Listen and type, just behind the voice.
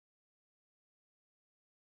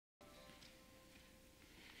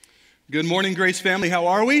Good morning, Grace family. How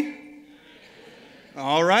are we?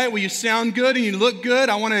 All right. Well, you sound good and you look good.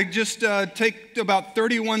 I want to just take about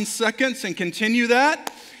 31 seconds and continue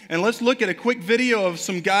that. And let's look at a quick video of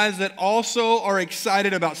some guys that also are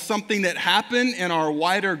excited about something that happened in our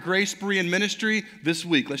wider Grace Berean ministry this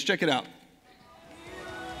week. Let's check it out.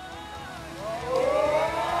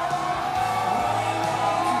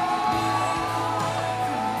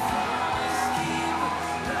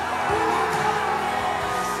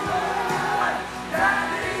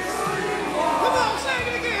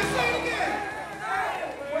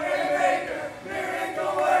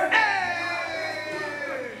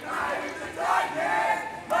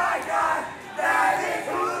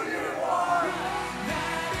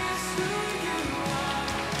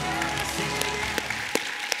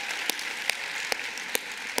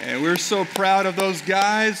 And we're so proud of those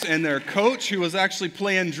guys and their coach who was actually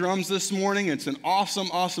playing drums this morning. It's an awesome,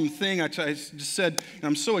 awesome thing. I just said,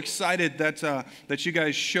 I'm so excited that you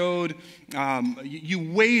guys showed,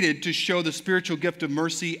 you waited to show the spiritual gift of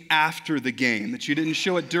mercy after the game, that you didn't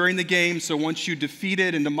show it during the game. So once you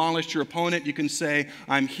defeated and demolished your opponent, you can say,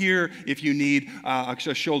 I'm here if you need a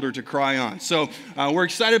shoulder to cry on. So we're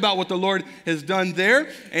excited about what the Lord has done there.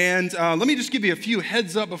 And let me just give you a few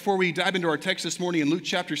heads up before we dive into our text this morning in Luke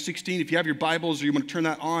chapter 16. If you have your Bibles or you want to turn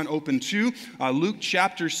that on, open to Luke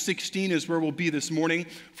chapter 16 is where we'll be this morning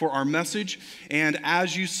for our message. And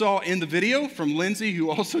as you saw in the video from Lindsay, who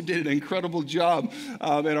also did an incredible job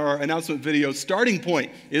in our announcement video, starting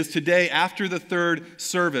point is today after the third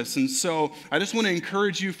service. And so I just want to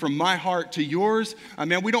encourage you from my heart to yours.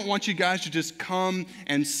 Man, we don't want you guys to just come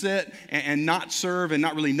and sit and not serve and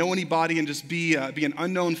not really know anybody and just be an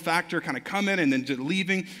unknown factor, kind of come in and then just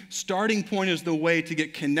leaving. Starting point is the way to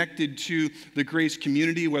get connected to the Grace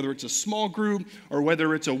community, whether it's a small group or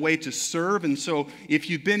whether it's a way to serve. And so if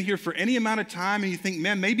you've been here for any amount of time and you think,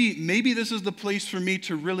 man, maybe this is the place for me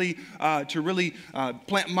to really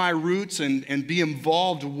plant my roots and be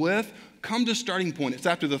involved with, come to Starting Point. It's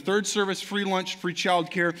after the third service, free lunch, free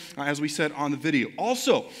childcare, as we said on the video.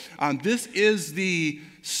 Also, this is the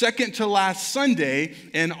second to last Sunday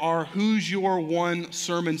in our Who's Your One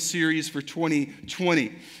sermon series for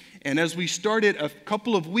 2020. And as we started a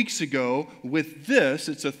couple of weeks ago with this,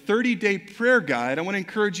 it's a 30-day prayer guide. I want to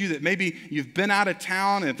encourage you that maybe you've been out of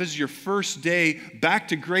town, and if this is your first day back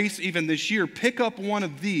to Grace even this year, pick up one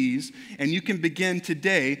of these, and you can begin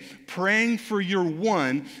today praying for your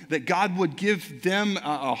one, that God would give them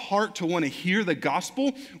a heart to want to hear the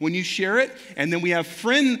gospel when you share it. And then we have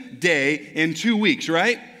Friend Day in 2 weeks,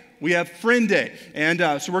 right? We have Friend Day,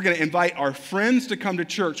 and so we're going to invite our friends to come to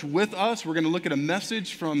church with us. We're going to look at a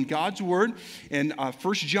message from God's Word in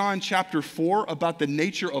 1 John chapter 4 about the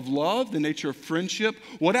nature of love, the nature of friendship,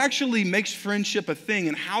 what actually makes friendship a thing,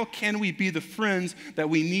 and how can we be the friends that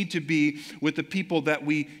we need to be with the people that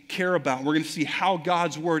we care about. We're going to see how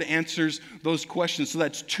God's Word answers those questions. So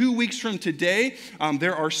that's 2 weeks from today.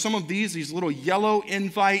 There are some of these little yellow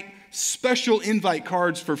special invite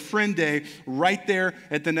cards for Friend Day right there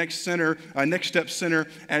at the Next Step Center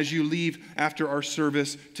as you leave after our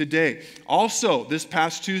service today. Also, this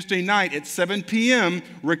past Tuesday night at 7 p.m.,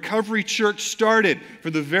 Recovery Church started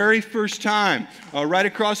for the very first time right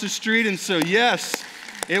across the street. And so, yes,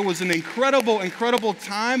 it was an incredible, incredible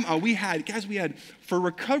time. We had for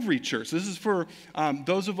Recovery Church. This is for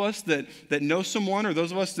those of us that know someone, or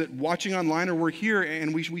those of us that watching online, or we're here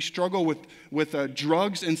and we struggle with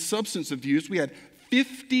drugs and substance abuse. We had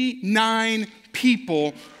 59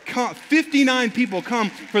 people come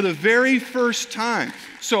for the very first time.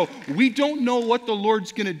 So we don't know what the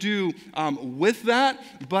Lord's going to do with that,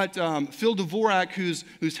 but Phil Dvorak,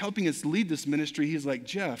 who's helping us lead this ministry, he's like,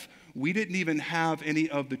 Jeff, we didn't even have any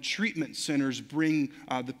of the treatment centers bring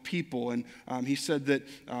the people. And he said that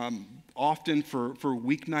often for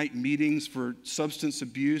weeknight meetings for substance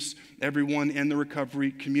abuse, everyone in the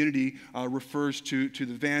recovery community refers to the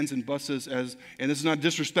vans and buses as, and this is not a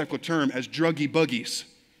disrespectful term, as druggy buggies.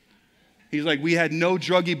 He's like, we had no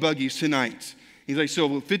druggy buggies tonight. He's like,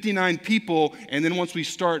 so 59 people, and then once we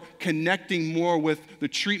start connecting more with the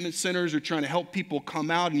treatment centers or trying to help people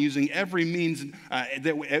come out and using every means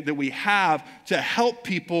that we have to help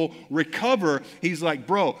people recover, he's like,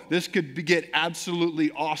 bro, this could get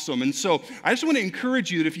absolutely awesome. And so I just want to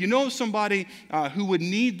encourage you that if you know somebody who would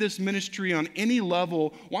need this ministry on any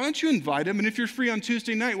level, why don't you invite them? And if you're free on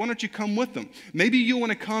Tuesday night, why don't you come with them? Maybe you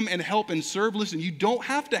want to come and help and serve. Listen, you don't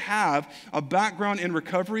have to have a background in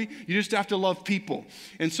recovery. You just have to love people. people.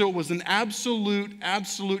 And so it was an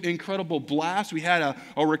absolute incredible blast. We had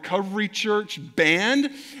a recovery church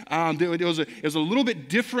band. It was a little bit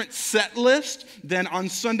different set list than on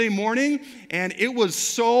Sunday morning, and it was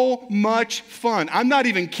so much fun. I'm not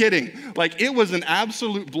even kidding. Like, it was an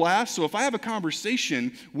absolute blast. So if I have a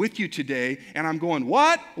conversation with you today and I'm going,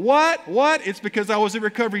 what? It's because I was at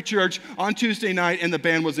recovery church on Tuesday night and the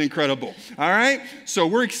band was incredible. All right? So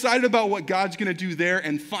we're excited about what God's going to do there.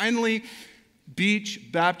 And finally,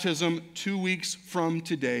 beach baptism 2 weeks from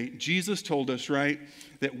today. Jesus told us, right,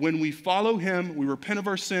 that when we follow him, we repent of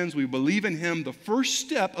our sins, we believe in him, the first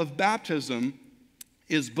step of baptism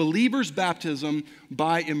is believer's baptism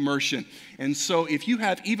by immersion. And so if you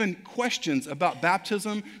have even questions about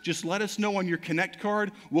baptism, just let us know on your Connect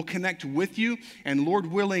card. We'll connect with you. And Lord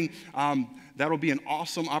willing, that'll be an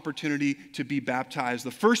awesome opportunity to be baptized.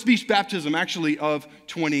 The first beach baptism, actually, of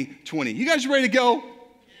 2020. You guys ready to go?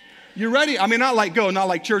 You ready? I mean, not like go, not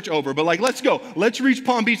like church over, but like, let's go. Let's reach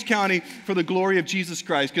Palm Beach County for the glory of Jesus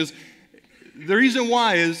Christ. Because the reason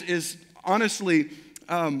why is honestly,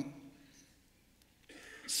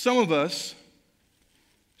 some of us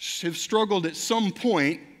have struggled at some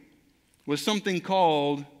point with something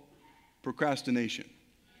called procrastination.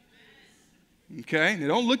 Okay? Now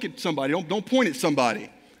don't look at somebody. Don't point at somebody.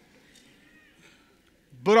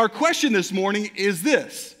 But our question this morning is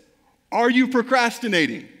this. Are you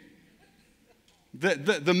procrastinating?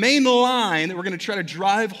 The main line that we're going to try to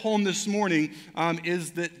drive home this morning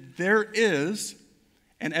is that there is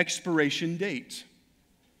an expiration date.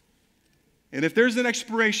 And if there's an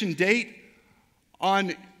expiration date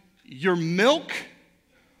on your milk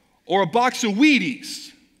or a box of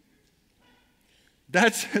Wheaties,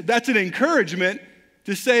 that's an encouragement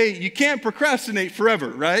to say you can't procrastinate forever,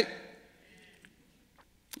 right?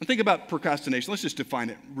 And think about procrastination. Let's just define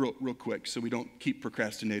it real quick so we don't keep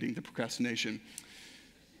procrastinating the procrastination.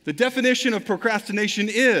 The definition of procrastination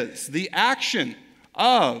is the action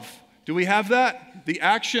of, do we have that? The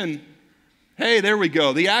action, hey, there we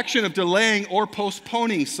go. The action of delaying or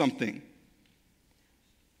postponing something.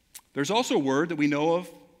 There's also a word that we know of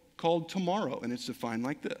called tomorrow, and it's defined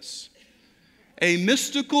like this. A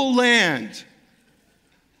mystical land.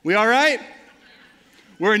 We all right?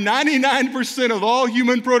 Where 99% of all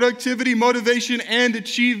human productivity, motivation, and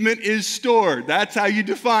achievement is stored. That's how you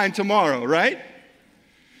define tomorrow, right?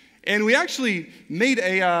 And we actually made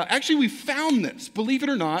we found this, believe it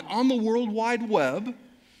or not, on the World Wide Web.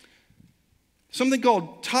 Something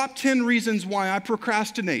called Top 10 Reasons Why I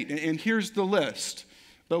Procrastinate. And here's the list.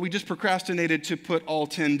 But we just procrastinated to put all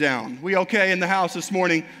 10 down. We okay in the house this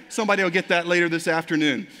morning? Somebody will get that later this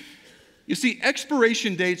afternoon. You see,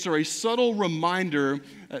 expiration dates are a subtle reminder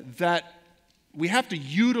that we have to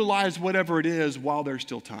utilize whatever it is while there's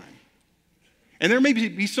still time. And there may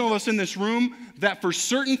be some of us in this room that for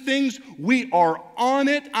certain things, we are on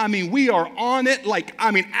it. We are on it,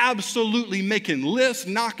 absolutely making lists,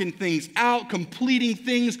 knocking things out, completing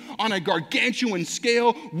things on a gargantuan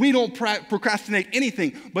scale. We don't procrastinate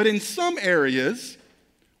anything. But in some areas,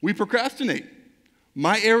 we procrastinate.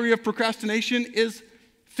 My area of procrastination is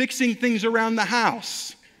fixing things around the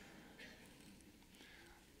house.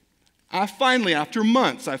 After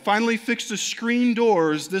months, I finally fixed the screen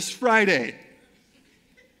doors this Friday.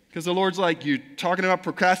 Because the Lord's like, you're talking about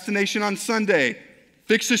procrastination on Sunday.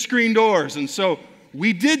 Fix the screen doors. And so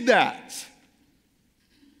we did that.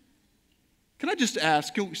 Can I just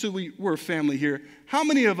ask, we're a family here, how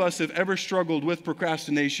many of us have ever struggled with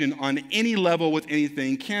procrastination on any level with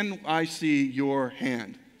anything? Can I see your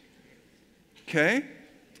hand? Okay.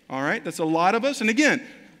 All right. That's a lot of us. And again,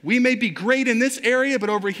 we may be great in this area, but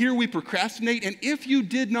over here we procrastinate. And if you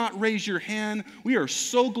did not raise your hand, we are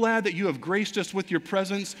so glad that you have graced us with your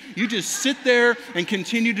presence. You just sit there and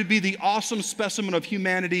continue to be the awesome specimen of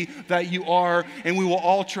humanity that you are, and we will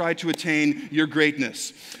all try to attain your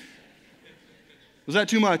greatness. Was that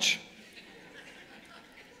too much?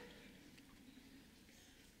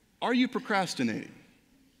 Are you procrastinating?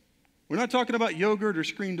 We're not talking about yogurt or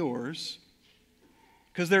screen doors.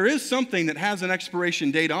 Because there is something that has an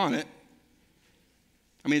expiration date on it.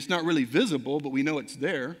 It's not really visible, but we know it's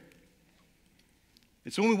there.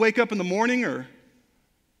 It's when we wake up in the morning or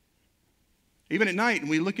even at night and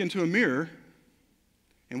we look into a mirror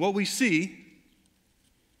and what we see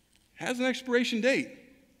has an expiration date.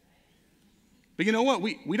 But you know what?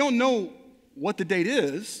 We don't know what the date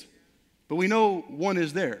is, but we know one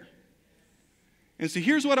is there. And so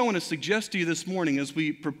here's what I want to suggest to you this morning as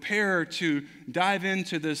we prepare to dive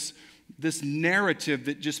into this this narrative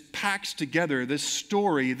that just packs together this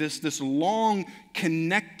story, this long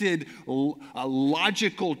connected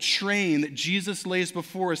logical train that Jesus lays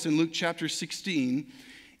before us in Luke chapter 16,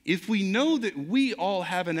 if we know that we all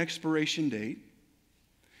have an expiration date,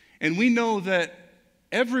 and we know that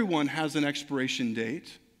everyone has an expiration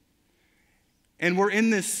date, and we're in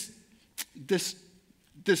this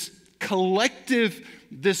collective,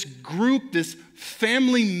 this group, this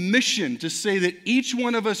family mission to say that each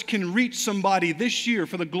one of us can reach somebody this year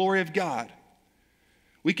for the glory of God.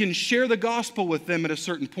 We can share the gospel with them at a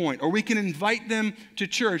certain point, or we can invite them to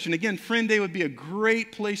church. And again, Friend Day would be a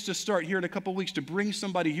great place to start here in a couple weeks to bring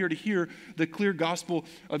somebody here to hear the clear gospel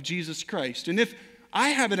of Jesus Christ. And if I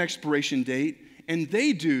have an expiration date and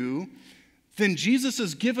they do, then Jesus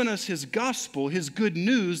has given us his gospel, his good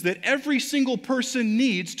news that every single person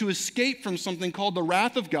needs to escape from something called the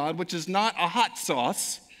wrath of God, which is not a hot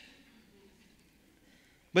sauce,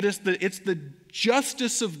 but it's the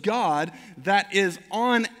justice of God that is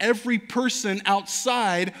on every person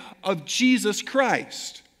outside of Jesus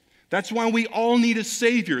Christ. That's why we all need a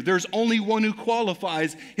Savior. There's only one who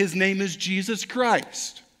qualifies. His name is Jesus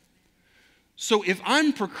Christ. So if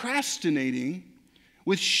I'm procrastinating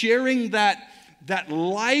with sharing that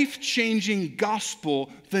life-changing gospel,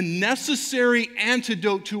 the necessary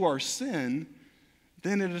antidote to our sin,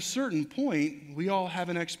 then at a certain point, we all have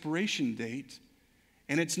an expiration date.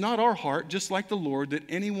 And it's not our heart, just like the Lord, that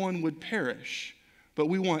anyone would perish. But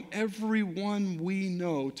we want everyone we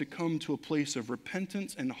know to come to a place of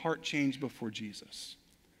repentance and heart change before Jesus.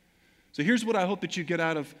 So here's what I hope that you get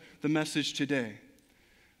out of the message today.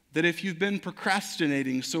 That if you've been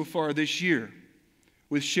procrastinating so far this year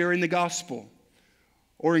with sharing the gospel,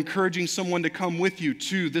 or encouraging someone to come with you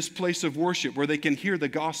to this place of worship where they can hear the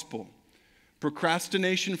gospel,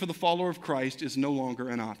 procrastination for the follower of Christ is no longer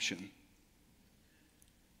an option.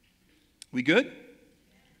 We good?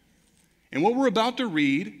 And what we're about to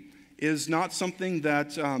read is not something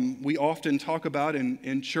that we often talk about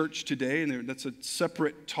in church today, and that's a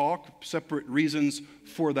separate talk, separate reasons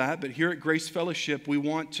for that. But here at Grace Fellowship, we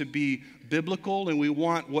want to be biblical, and we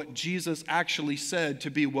want what Jesus actually said to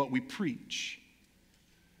be what we preach.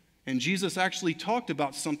 And Jesus actually talked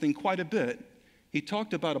about something quite a bit. He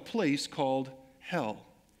talked about a place called hell.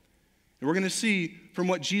 And we're going to see from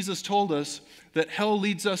what Jesus told us that hell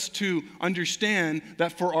leads us to understand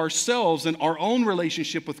that for ourselves and our own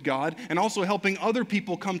relationship with God, and also helping other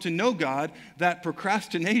people come to know God, that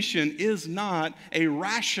procrastination is not a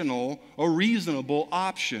rational or reasonable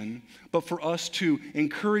option, but for us to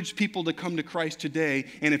encourage people to come to Christ today,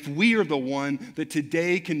 and if we are the one, that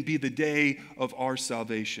today can be the day of our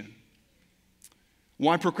salvation.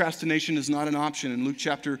 Why procrastination is not an option. In Luke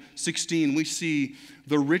chapter 16, we see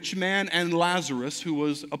the rich man and Lazarus, who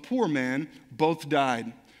was a poor man, both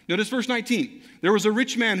died. Notice verse 19. There was a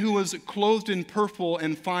rich man who was clothed in purple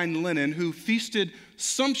and fine linen, who feasted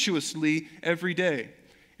sumptuously every day.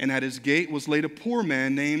 And at his gate was laid a poor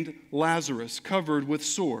man named Lazarus, covered with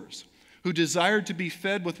sores, who desired to be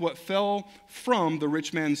fed with what fell from the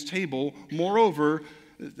rich man's table. Moreover,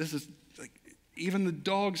 this is even the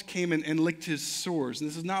dogs came and licked his sores. And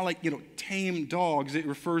this is not like, tame dogs. It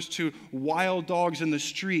refers to wild dogs in the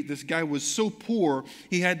street. This guy was so poor,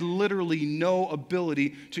 he had literally no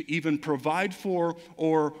ability to even provide for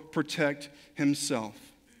or protect himself.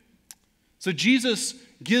 So Jesus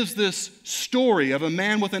gives this story of a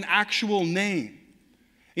man with an actual name.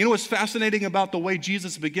 You know what's fascinating about the way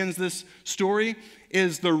Jesus begins this story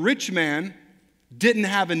is the rich man didn't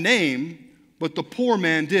have a name, but the poor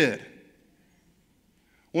man did.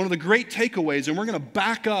 One of the great takeaways, and we're going to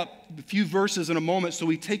back up a few verses in a moment so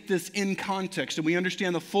we take this in context and we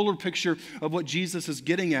understand the fuller picture of what Jesus is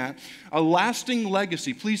getting at. A lasting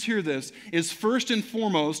legacy, please hear this, is first and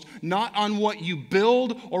foremost not on what you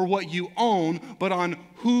build or what you own, but on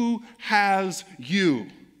who has you.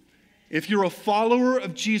 If you're a follower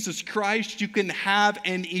of Jesus Christ, you can have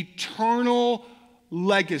an eternal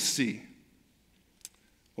legacy.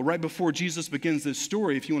 Well, right before Jesus begins this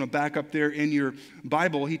story, if you want to back up there in your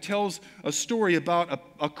Bible, he tells a story about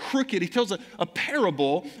he tells a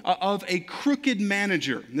parable of a crooked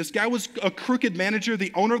manager. And this guy was a crooked manager.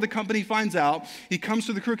 The owner of the company finds out. He comes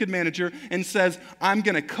to the crooked manager and says, I'm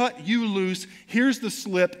going to cut you loose. Here's the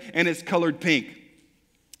slip, and it's colored pink.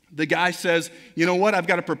 The guy says, you know what, I've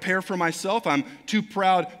got to prepare for myself. I'm too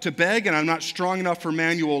proud to beg, and I'm not strong enough for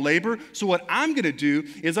manual labor. So what I'm going to do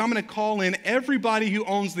is I'm going to call in everybody who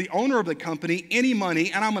owns the owner of the company, any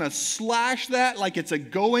money, and I'm going to slash that like it's a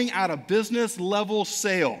going out of business level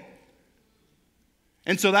sale.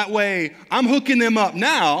 And so that way, I'm hooking them up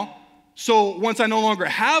now, so once I no longer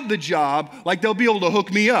have the job, like they'll be able to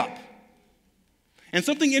hook me up. And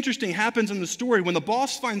something interesting happens in the story. When the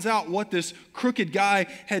boss finds out what this crooked guy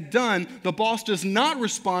had done, the boss does not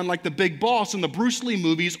respond like the big boss in the Bruce Lee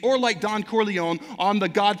movies or like Don Corleone on The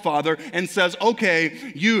Godfather and says,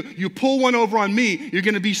 okay, you pull one over on me, you're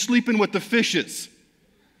going to be sleeping with the fishes.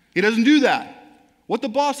 He doesn't do that. What the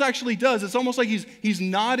boss actually does, it's almost like he's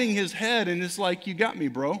nodding his head and it's like, you got me,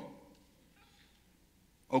 bro.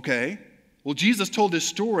 Okay. Well, Jesus told this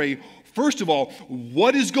story. First of all,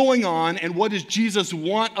 what is going on and what does Jesus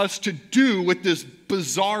want us to do with this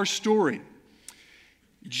bizarre story?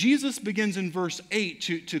 Jesus begins in verse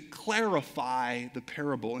 8 to clarify the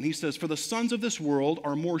parable. And he says, for the sons of this world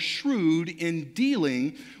are more shrewd in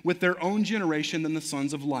dealing with their own generation than the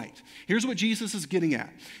sons of light. Here's what Jesus is getting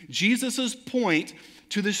at. Jesus' point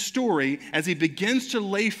to this story, as he begins to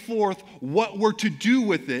lay forth what we're to do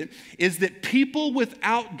with it, is that people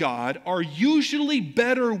without God are usually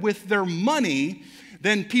better with their money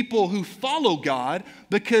than people who follow God,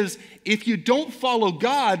 because if you don't follow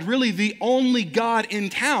God, really the only God in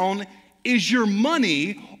town is your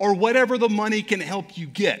money or whatever the money can help you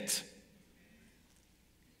get.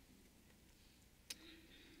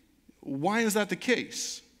 Why is that the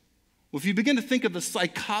case? Well, if you begin to think of the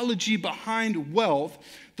psychology behind wealth,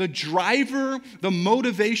 the driver, the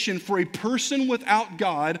motivation for a person without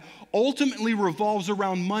God ultimately revolves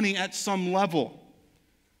around money at some level,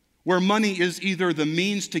 where money is either the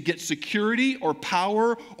means to get security or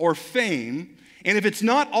power or fame. And if it's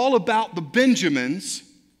not all about the Benjamins,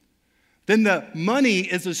 then the money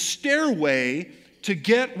is a stairway to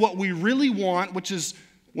get what we really want, which is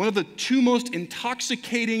one of the two most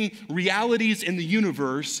intoxicating realities in the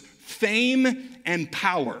universe: fame and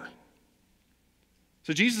power.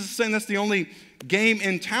 So Jesus is saying that's the only game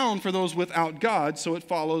in town for those without God, so it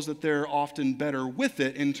follows that they're often better with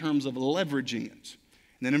it in terms of leveraging it.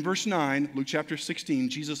 And then in verse 9, Luke chapter 16,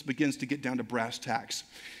 Jesus begins to get down to brass tacks.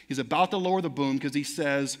 He's about to lower the boom because he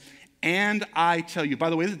says, and I tell you. By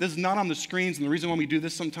the way, this is not on the screens, and the reason why we do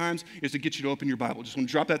this sometimes is to get you to open your Bible. Just want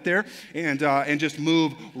to drop that there and just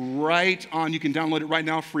move right on. You can download it right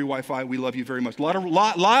now, free Wi-Fi. We love you very much. Lot of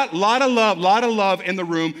love in the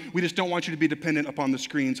room. We just don't want you to be dependent upon the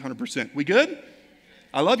screens 100%. We good?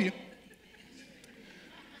 I love you.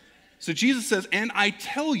 So Jesus says, and I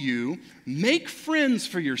tell you, make friends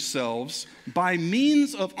for yourselves by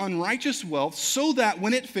means of unrighteous wealth, so that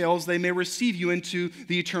when it fails, they may receive you into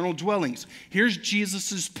the eternal dwellings. Here's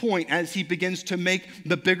Jesus' point as he begins to make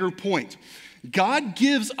the bigger point. God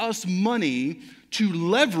gives us money to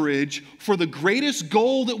leverage for the greatest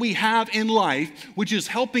goal that we have in life, which is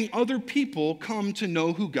helping other people come to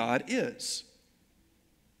know who God is.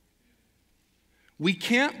 We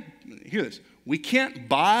can't, hear this, we can't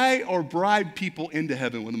buy or bribe people into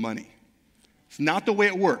heaven with money. It's not the way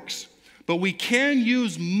it works. But we can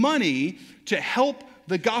use money to help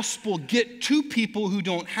the gospel get to people who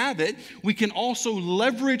don't have it. We can also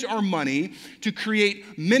leverage our money to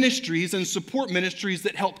create ministries and support ministries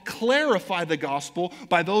that help clarify the gospel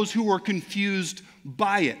by those who are confused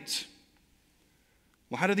by it.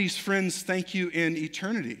 Well, how do these friends thank you in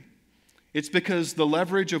eternity? It's because the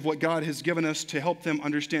leverage of what God has given us to help them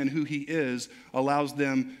understand who He is allows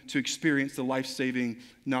them to experience the life-saving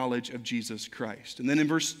knowledge of Jesus Christ. And then in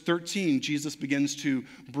verse 13, Jesus begins to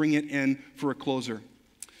bring it in for a closer.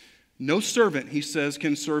 No servant, he says,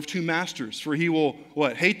 can serve two masters, for he will,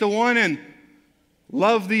 what, hate the one and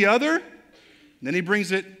love the other? And then he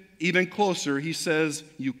brings it even closer. He says,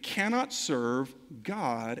 you cannot serve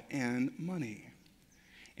God and money.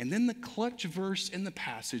 And then the clutch verse in the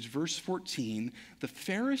passage, verse 14, the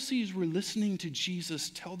Pharisees were listening to Jesus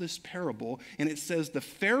tell this parable, and it says the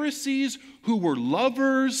Pharisees who were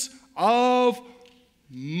lovers of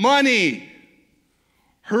money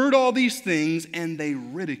heard all these things and they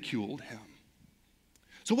ridiculed him.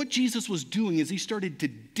 So what Jesus was doing is he started to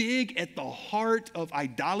dig at the heart of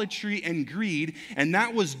idolatry and greed, and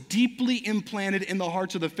that was deeply implanted in the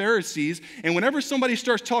hearts of the Pharisees. And whenever somebody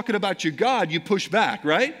starts talking about your God, you push back,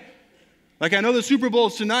 right? Like, I know the Super Bowl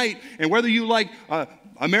is tonight, and whether you like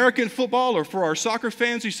American football or for our soccer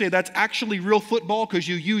fans, you say that's actually real football because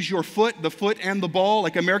you use your foot, the foot and the ball.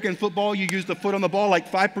 Like American football, you use the foot on the ball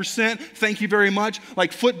like 5%. Thank you very much.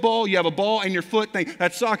 Like football, you have a ball and your foot.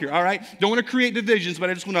 That's soccer, all right? Don't want to create divisions, but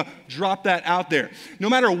I just want to drop that out there. No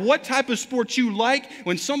matter what type of sport you like,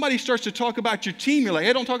 when somebody starts to talk about your team, you're like,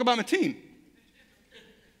 hey, don't talk about my team.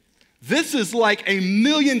 This is like a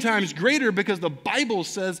million times greater because the Bible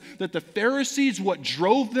says that the Pharisees, what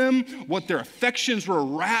drove them, what their affections were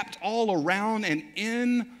wrapped all around and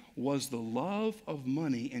in, was the love of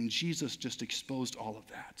money, and Jesus just exposed all of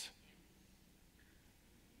that.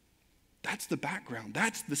 That's the background.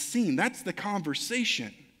 That's the scene. That's the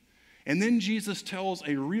conversation. And then Jesus tells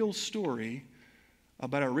a real story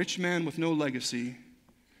about a rich man with no legacy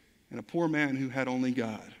and a poor man who had only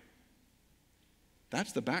God.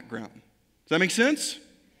 That's the background. Does that make sense?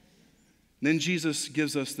 And then Jesus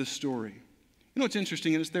gives us this story. You know what's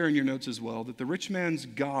interesting, and it's there in your notes as well, that the rich man's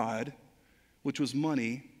God, which was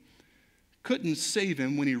money, couldn't save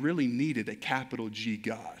him when he really needed a capital G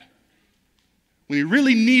God. When he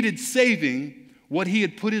really needed saving, what he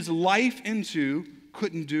had put his life into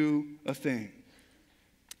couldn't do a thing.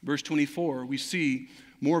 Verse 24, we see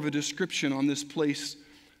more of a description on this place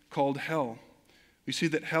called hell. We see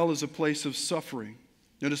that hell is a place of suffering.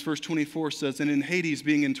 Notice verse 24 says, "And in Hades,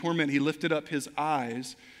 being in torment, he lifted up his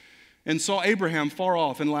eyes and saw Abraham far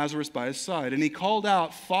off and Lazarus by his side. And he called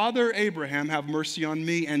out, 'Father Abraham, have mercy on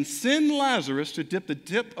me, and send Lazarus to dip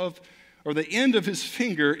the end of his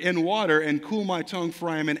finger in water and cool my tongue, for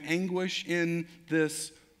I am in anguish in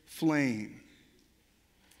this flame.'"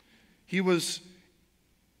 He was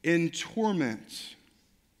in torment.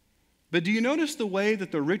 But do you notice the way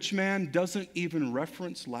that the rich man doesn't even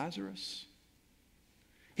reference Lazarus?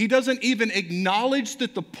 He doesn't even acknowledge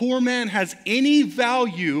that the poor man has any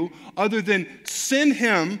value other than send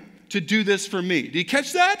him to do this for me. Do you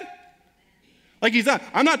catch that? Like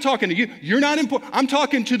I'm not talking to you. You're not important. I'm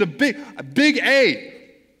talking to the big A.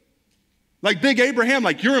 Like Big Abraham,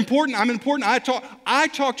 like you're important, I'm important. I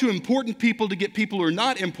talk to important people to get people who are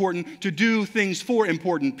not important to do things for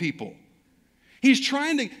important people. He's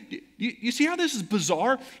trying to, you see how this is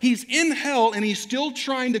bizarre? He's in hell and he's still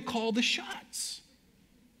trying to call the shots.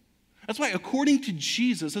 That's why, according to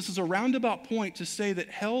Jesus, this is a roundabout point to say that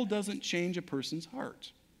hell doesn't change a person's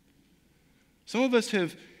heart. Some of us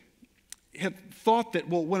have thought that,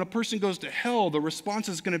 well, when a person goes to hell, the response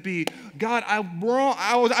is going to be, "God, I've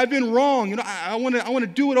been wrong. You know, I want to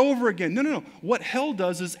do it over again." No. What hell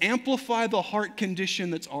does is amplify the heart condition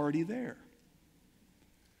that's already there.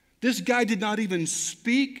 This guy did not even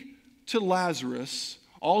speak to Lazarus.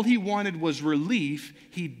 All he wanted was relief.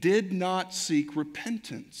 He did not seek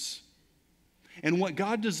repentance. And what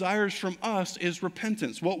God desires from us is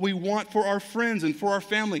repentance. What we want for our friends and for our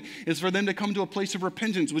family is for them to come to a place of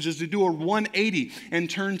repentance, which is to do a 180 and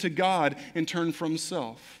turn to God and turn from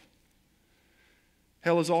self.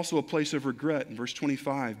 Hell is also a place of regret in verse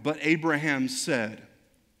 25. "But Abraham said,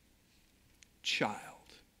 'Child,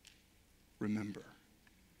 remember.'"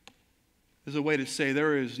 There's a way to say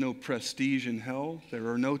there is no prestige in hell. There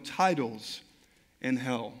are no titles in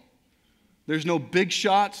hell. There's no big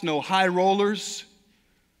shots, no high rollers,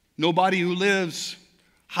 nobody who lives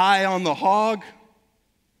high on the hog.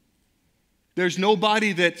 There's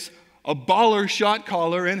nobody that's a baller shot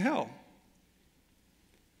caller in hell.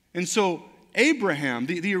 And so Abraham,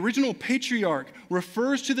 the original patriarch,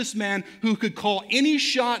 refers to this man who could call any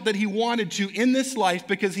shot that he wanted to in this life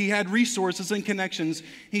because he had resources and connections.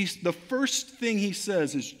 The first thing he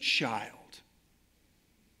says is child.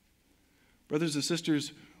 Brothers and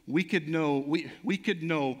sisters, we could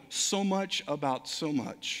know so much about so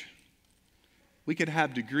much. We could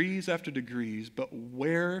have degrees after degrees, but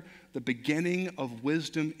where the beginning of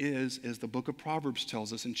wisdom is, as the book of Proverbs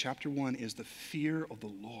tells us in chapter 1, is the fear of the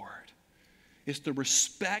Lord. It's the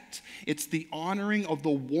respect, it's the honoring of the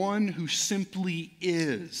one who simply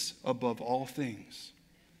is above all things.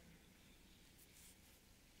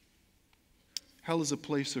 Hell is a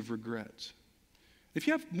place of regret. If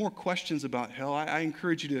you have more questions about hell, I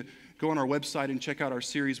encourage you to go on our website and check out our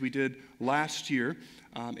series we did last year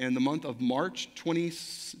in the month of March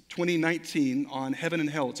 2019 on Heaven and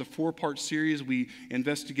Hell. It's a 4-part series. We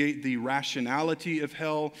investigate the rationality of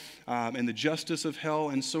hell and the justice of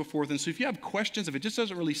hell and so forth. And so if you have questions, if it just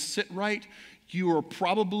doesn't really sit right, you are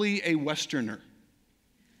probably a Westerner.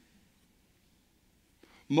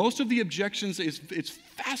 Most of the objections, it's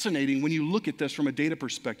fascinating when you look at this from a data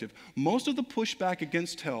perspective. Most of the pushback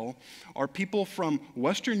against hell are people from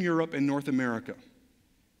Western Europe and North America.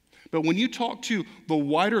 But when you talk to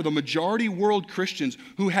the majority world Christians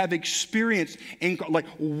who have experienced like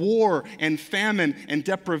war and famine and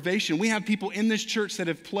deprivation, we have people in this church that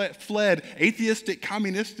have fled atheistic,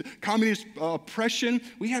 communist oppression.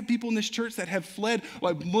 We have people in this church that have fled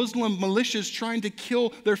like Muslim militias trying to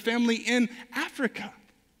kill their family in Africa.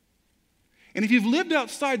 And if you've lived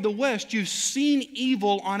outside the West, you've seen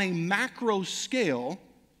evil on a macro scale.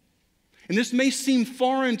 And this may seem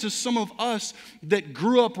foreign to some of us that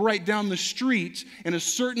grew up right down the street in a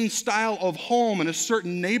certain style of home in a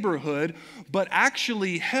certain neighborhood, but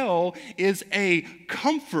actually hell is a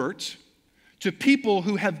comfort to people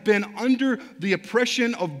who have been under the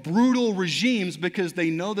oppression of brutal regimes because they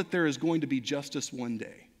know that there is going to be justice one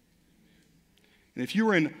day. And if you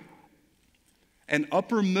were in an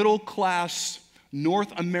upper middle class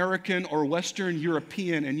North American or Western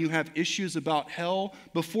European and you have issues about hell,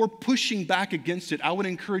 before pushing back against it, I would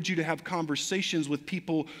encourage you to have conversations with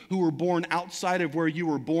people who were born outside of where you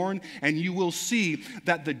were born, and you will see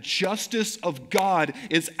that the justice of God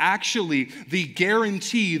is actually the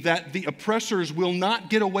guarantee that the oppressors will not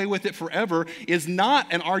get away with it forever. Is not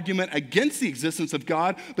an argument against the existence of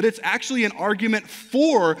God, but it's actually an argument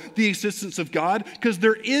for the existence of God, because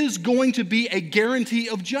there is going to be a guarantee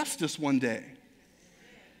of justice one day.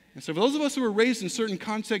 And so for those of us who were raised in certain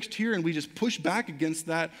context here and we just push back against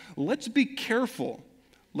that, let's be careful.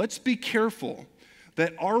 Let's be careful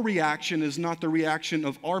that our reaction is not the reaction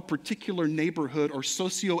of our particular neighborhood or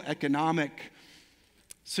socioeconomic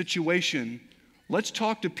situation. Let's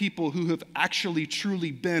talk to people who have actually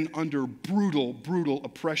truly been under brutal, brutal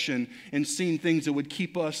oppression and seen things that would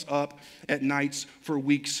keep us up at nights for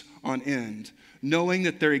weeks on end. Knowing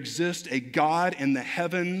that there exists a God in the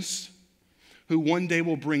heavens who one day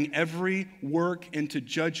will bring every work into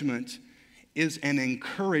judgment is an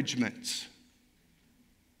encouragement,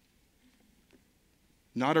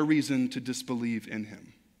 not a reason to disbelieve in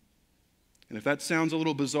him. And if that sounds a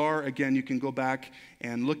little bizarre, again, you can go back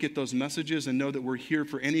and look at those messages and know that we're here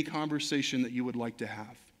for any conversation that you would like to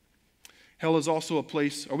have. Hell is also a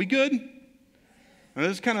place. Are we good? Now,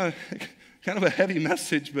 this is kind of a heavy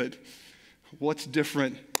message, but what's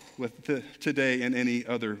different with today and any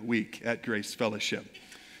other week at Grace Fellowship?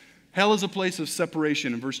 Hell is a place of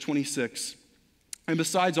separation in verse 26. And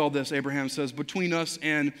besides all this, Abraham says, between us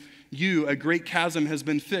and you, a great chasm has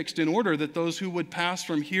been fixed in order that those who would pass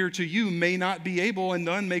from here to you may not be able, and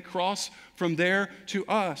none may cross from there to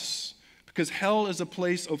us. Because hell is a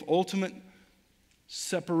place of ultimate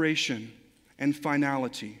separation and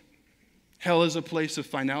finality. Hell is a place of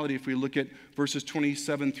finality if we look at verses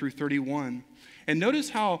 27 through 31. And notice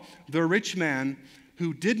how the rich man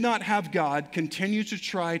who did not have God continued to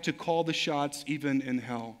try to call the shots even in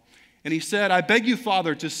hell. And he said, I beg you,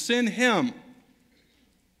 Father, to send him.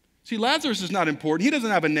 See, Lazarus is not important. He doesn't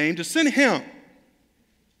have a name. To send him,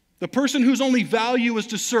 the person whose only value is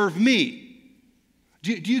to serve me.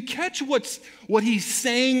 Do you catch what he's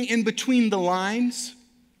saying in between the lines?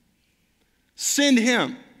 Send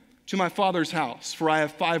him to my father's house, for I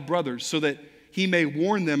have 5 brothers, so that he may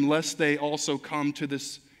warn them lest they also come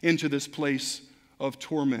into this place of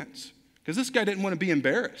torment. Because this guy didn't want to be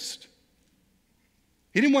embarrassed.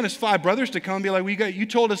 He didn't want his 5 brothers to come and be like, you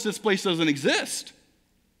told us this place doesn't exist.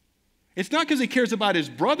 It's not because he cares about his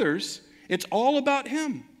brothers. It's all about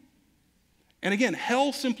him. And again,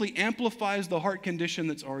 hell simply amplifies the heart condition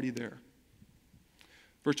that's already there.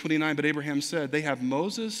 Verse 29, but Abraham said, they have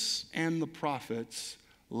Moses and the prophets.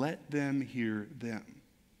 Let them hear them.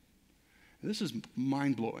 This is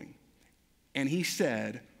mind-blowing. And he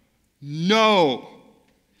said, no,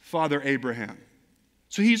 Father Abraham.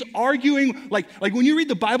 So he's arguing, like when you read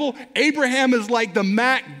the Bible, Abraham is like the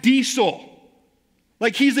Mac Diesel.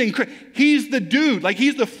 Like he's the dude. Like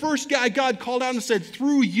he's the first guy God called out and said,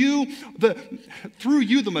 through you,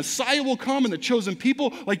 the Messiah will come and the chosen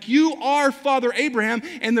people. Like you are Father Abraham.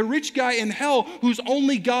 And the rich guy in hell, whose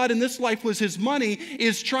only God in this life was his money,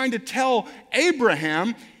 is trying to tell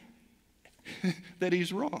Abraham that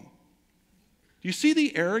he's wrong. Do you see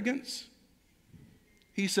the arrogance?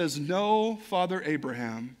 He says, no, Father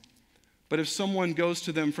Abraham, but if someone goes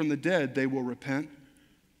to them from the dead, they will repent.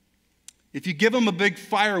 If you give them a big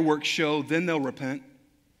fireworks show, then they'll repent.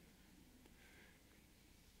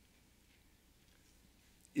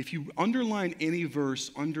 If you underline any verse,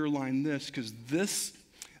 underline this, because this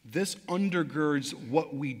undergirds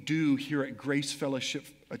what we do here at Grace Fellowship,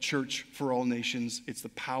 a church for all nations. It's the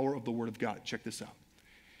power of the Word of God. Check this out.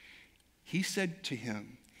 He said to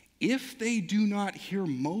him, if they do not hear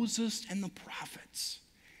Moses and the prophets,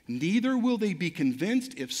 neither will they be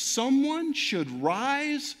convinced if someone should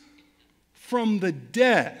rise from the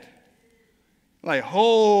dead. Like,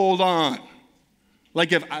 hold on.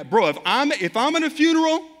 Like, if I'm at a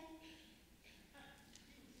funeral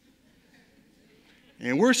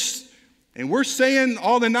and we're saying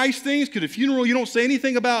all the nice things, because at a funeral you don't say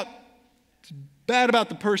anything bad about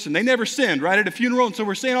the person. They never sinned, right, at a funeral, and so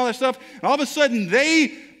we're saying all that stuff, and all of a sudden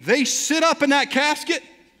they sit up in that casket,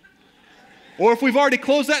 or if we've already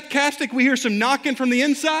closed that casket, we hear some knocking from the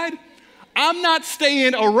inside. I'm not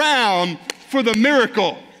staying around for the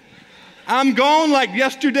miracle. I'm gone like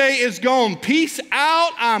yesterday is gone. Peace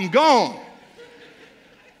out, I'm gone.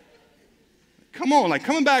 Come on, like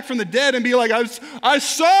coming back from the dead and be like, I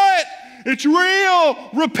saw it. It's real.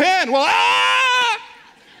 Repent. Well,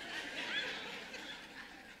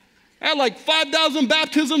 I had like 5,000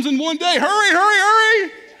 baptisms in one day. Hurry, hurry,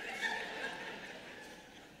 hurry.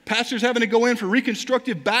 Pastors having to go in for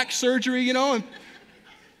reconstructive back surgery, and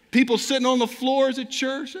people sitting on the floors at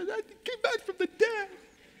church. I came back from the dead.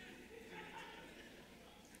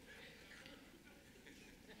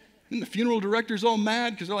 And the funeral director's all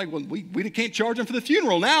mad because they're like, well, we can't charge them for the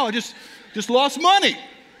funeral now. I just lost money.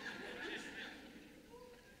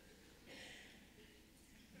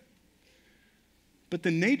 But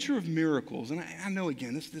the nature of miracles, and I know,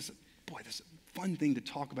 again, this is a fun thing to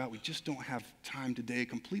talk about. We just don't have time today, a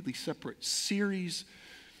completely separate series.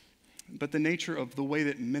 But the nature of the way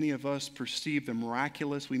that many of us perceive the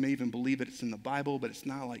miraculous, we may even believe that it's in the Bible, but it's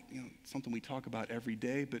not like something we talk about every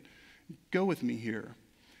day. But go with me here.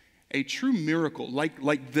 A true miracle,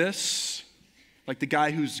 like this, like the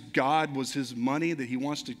guy whose God was his money that he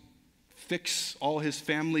wants to fix all his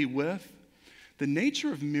family with, the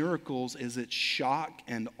nature of miracles is its shock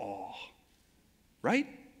and awe, right?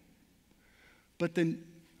 But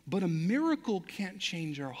a miracle can't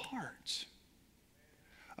change our hearts.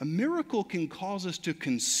 A miracle can cause us to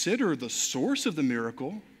consider the source of the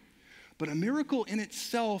miracle, but a miracle in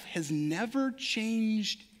itself has never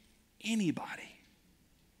changed anybody.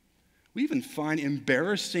 We even find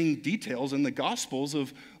embarrassing details in the Gospels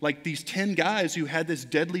of like these 10 guys who had this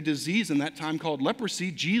deadly disease in that time called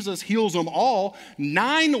leprosy. Jesus heals them all.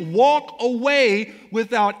 9 walk away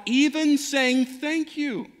without even saying thank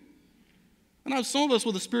you. And now some of us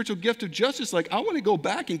with a spiritual gift of justice, like, I want to go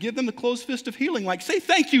back and give them the closed fist of healing. Like, say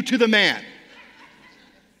thank you to the man.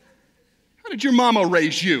 How did your mama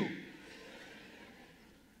raise you?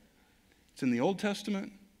 It's in the Old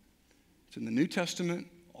Testament. It's in the New Testament.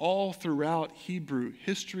 All throughout Hebrew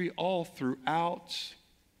history, all throughout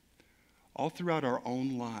our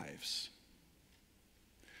own lives.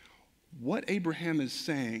 What Abraham is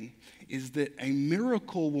saying is that a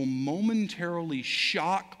miracle will momentarily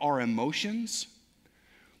shock our emotions,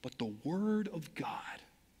 but the Word of God,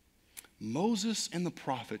 Moses and the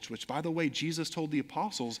prophets, which, by the way, Jesus told the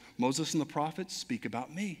apostles, Moses and the prophets speak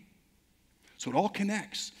about me. So it all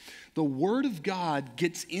connects. The Word of God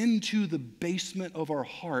gets into the basement of our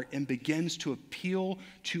heart and begins to appeal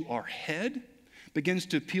to our head, begins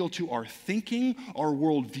to appeal to our thinking, our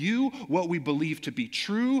worldview, what we believe to be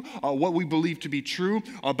true,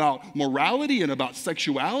 about morality and about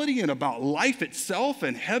sexuality and about life itself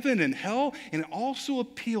and heaven and hell. And it also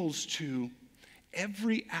appeals to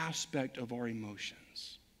every aspect of our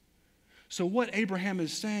emotions. So what Abraham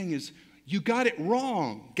is saying is, you got it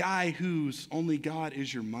wrong, guy whose only God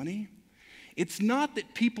is your money. It's not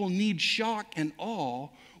that people need shock and awe.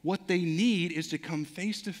 What they need is to come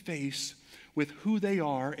face to face with who they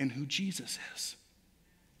are and who Jesus is.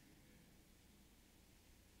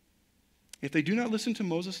 If they do not listen to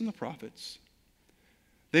Moses and the prophets,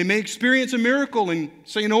 they may experience a miracle and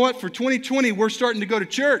say, you know what, for 2020, we're starting to go to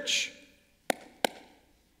church.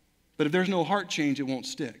 But if there's no heart change, it won't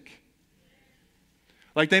stick.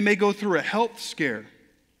 Like they may go through a health scare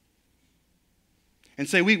and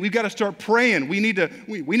say, we've got to start praying. We need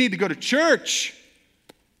to go to church.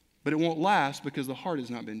 But it won't last because the heart has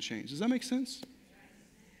not been changed. Does that make sense?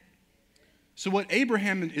 So what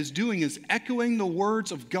Abraham is doing is echoing the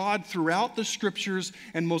words of God throughout the Scriptures,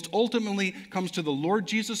 and most ultimately comes to the Lord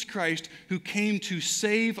Jesus Christ, who came to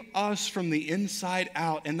save us from the inside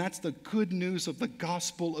out. And that's the good news of the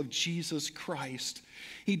gospel of Jesus Christ.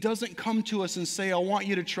 He doesn't come to us and say, I want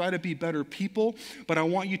you to try to be better people, but I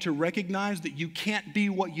want you to recognize that you can't be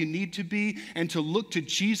what you need to be, and to look to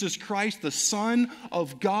Jesus Christ, the Son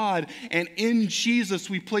of God. And in Jesus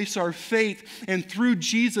we place our faith, and through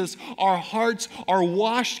Jesus our hearts are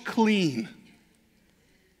washed clean,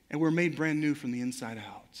 and we're made brand new from the inside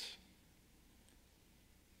out.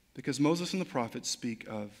 Because Moses and the prophets speak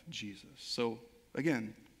of Jesus. So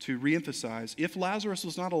again, to reemphasize, if Lazarus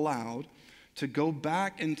was not allowed to go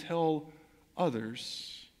back and tell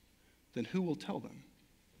others, then who will tell them?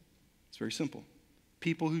 It's very simple.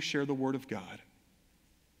 People who share the Word of God.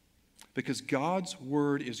 Because God's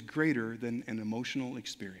Word is greater than an emotional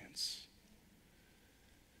experience.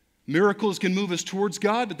 Miracles can move us towards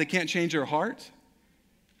God, but they can't change our heart.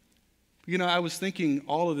 You know, I was thinking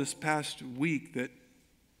all of this past week that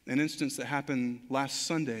an instance that happened last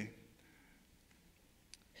Sunday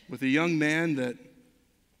with a young man that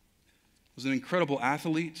was an incredible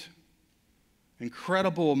athlete,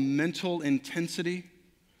 incredible mental intensity,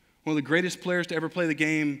 one of the greatest players to ever play the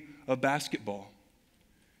game of basketball.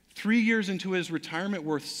 3 years into his retirement,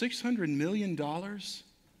 worth $600 million.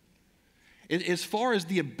 As far as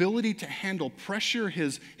the ability to handle pressure,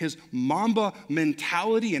 his Mamba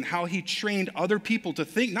mentality and how he trained other people to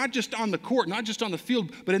think, not just on the court, not just on the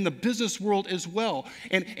field, but in the business world as well.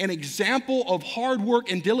 And an example of hard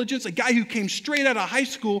work and diligence, a guy who came straight out of high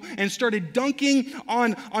school and started dunking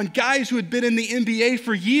on guys who had been in the NBA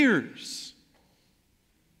for years.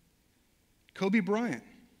 Kobe Bryant,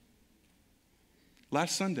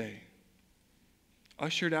 last Sunday,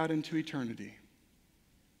 ushered out into eternity.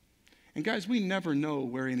 And guys, we never know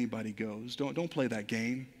where anybody goes. Don't play that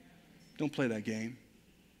game. Don't play that game.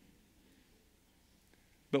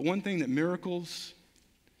 But one thing that miracles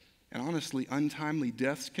and honestly untimely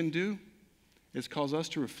deaths can do is cause us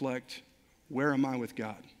to reflect, where am I with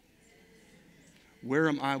God? Where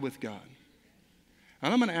am I with God?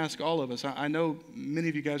 And I'm going to ask all of us. I know many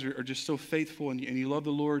of you guys are just so faithful and you love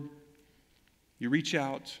the Lord. You reach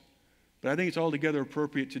out. But I think it's altogether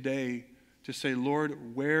appropriate today to say,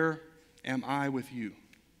 Lord, where am I with you?